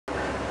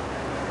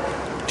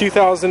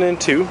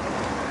2002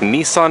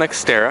 Nissan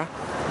Xterra,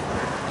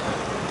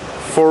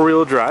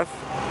 4-wheel drive,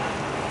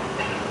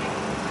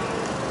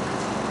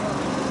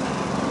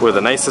 with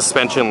a nice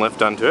suspension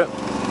lift onto it.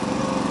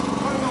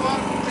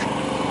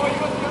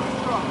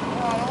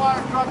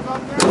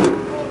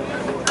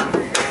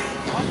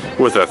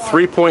 With a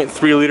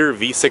 3.3 liter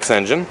V6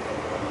 engine.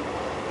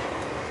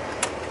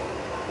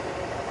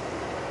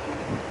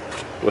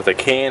 With a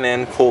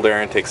K&N cold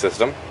air intake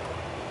system.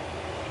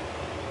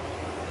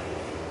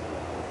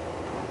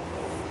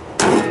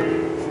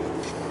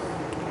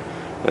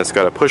 It's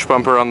got a push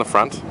bumper on the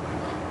front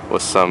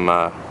with some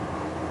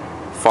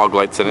fog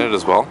lights in it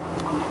as well.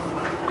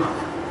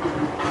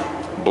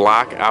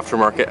 Black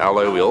aftermarket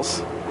alloy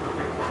wheels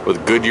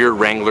with Goodyear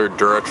Wrangler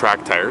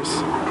Duratrack tires.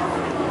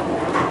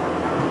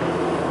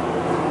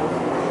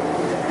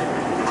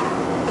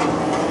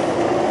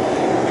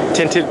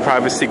 Tinted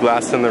privacy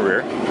glass in the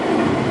rear.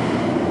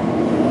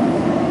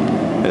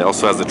 It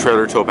also has the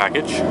trailer tow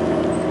package. You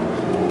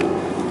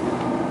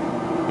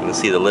can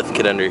see the lift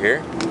kit under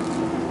here.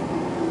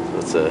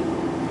 It's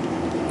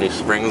new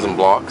springs and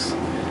blocks,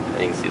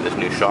 and you can see there's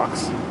new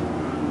shocks.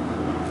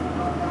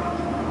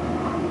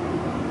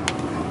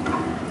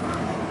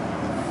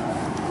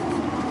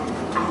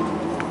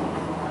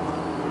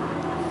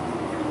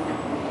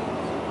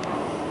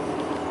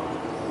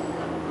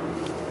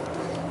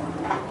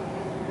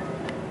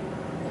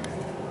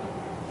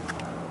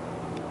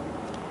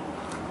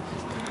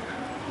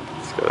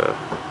 It's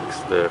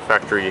got the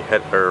factory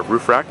head or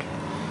roof rack.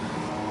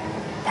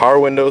 Power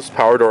windows,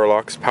 power door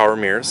locks, power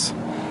mirrors.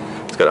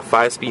 It's got a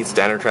 5-speed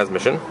standard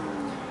transmission.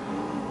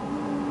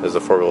 There's a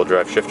 4-wheel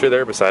drive shifter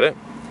there beside it.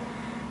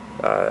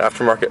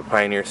 Aftermarket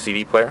Pioneer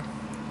CD player.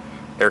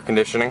 Air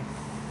conditioning.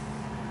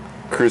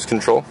 Cruise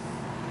control.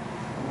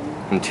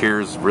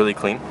 Interior's really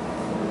clean.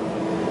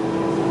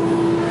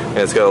 And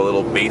it's got a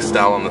little bass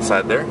dial on the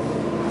side there.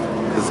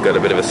 It's got a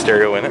bit of a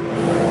stereo in it.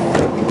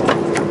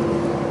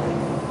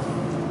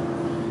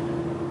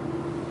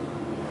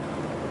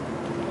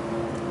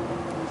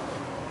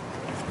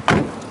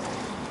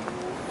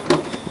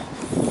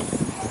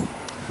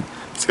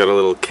 It's got a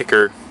little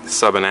kicker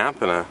sub and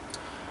amp, and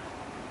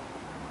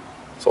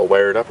it's all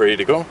wired up, ready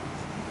to go.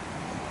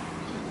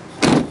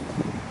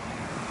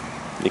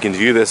 You can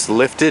view this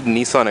lifted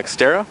Nissan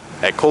Xterra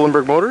at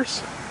Kolenberg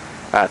Motors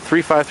at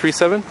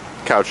 3537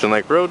 Couch and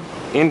Lake Road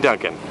in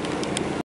Duncan.